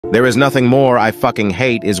There is nothing more I fucking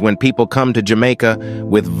hate is when people come to Jamaica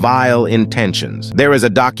with vile intentions. There is a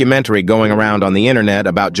documentary going around on the internet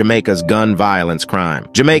about Jamaica's gun violence crime.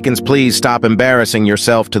 Jamaicans, please stop embarrassing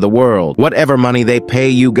yourself to the world. Whatever money they pay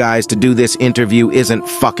you guys to do this interview isn't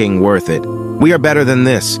fucking worth it. We are better than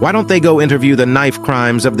this. Why don't they go interview the knife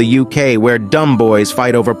crimes of the UK where dumb boys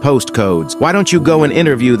fight over postcodes? Why don't you go and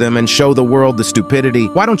interview them and show the world the stupidity?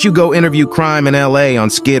 Why don't you go interview crime in LA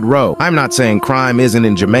on Skid Row? I'm not saying crime isn't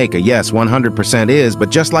in Jamaica. Yes, 100% is,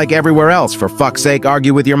 but just like everywhere else, for fuck's sake,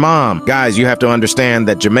 argue with your mom. Guys, you have to understand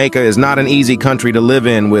that Jamaica is not an easy country to live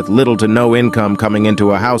in with little to no income coming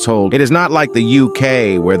into a household. It is not like the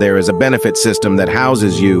UK where there is a benefit system that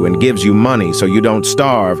houses you and gives you money so you don't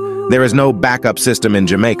starve. There is no backup system in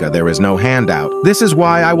Jamaica. There is no handout. This is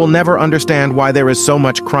why I will never understand why there is so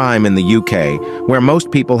much crime in the UK, where most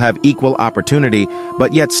people have equal opportunity,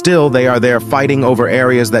 but yet still they are there fighting over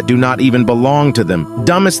areas that do not even belong to them.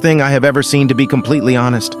 Dumbest thing I have ever seen, to be completely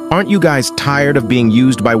honest. Aren't you guys tired of being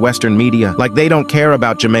used by Western media? Like they don't care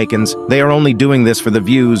about Jamaicans. They are only doing this for the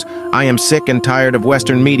views. I am sick and tired of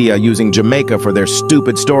Western media using Jamaica for their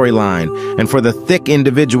stupid storyline. And for the thick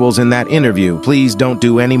individuals in that interview, please don't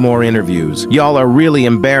do any more interviews. Y'all are really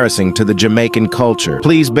embarrassing to the Jamaican culture.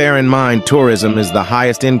 Please bear in mind tourism is the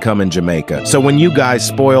highest income in Jamaica. So when you guys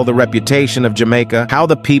spoil the reputation of Jamaica, how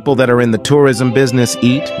the people that are in the tourism business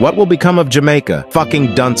eat, what will become of Jamaica?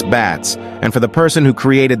 Fucking dunce bats. And for the person who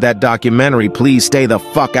created that documentary, please stay the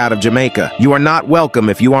fuck out of Jamaica. You are not welcome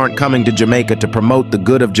if you aren't coming to Jamaica to promote the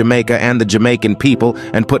good of Jamaica and the Jamaican people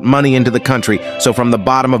and put money into the country. So from the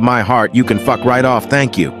bottom of my heart, you can fuck right off.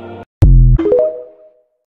 Thank you.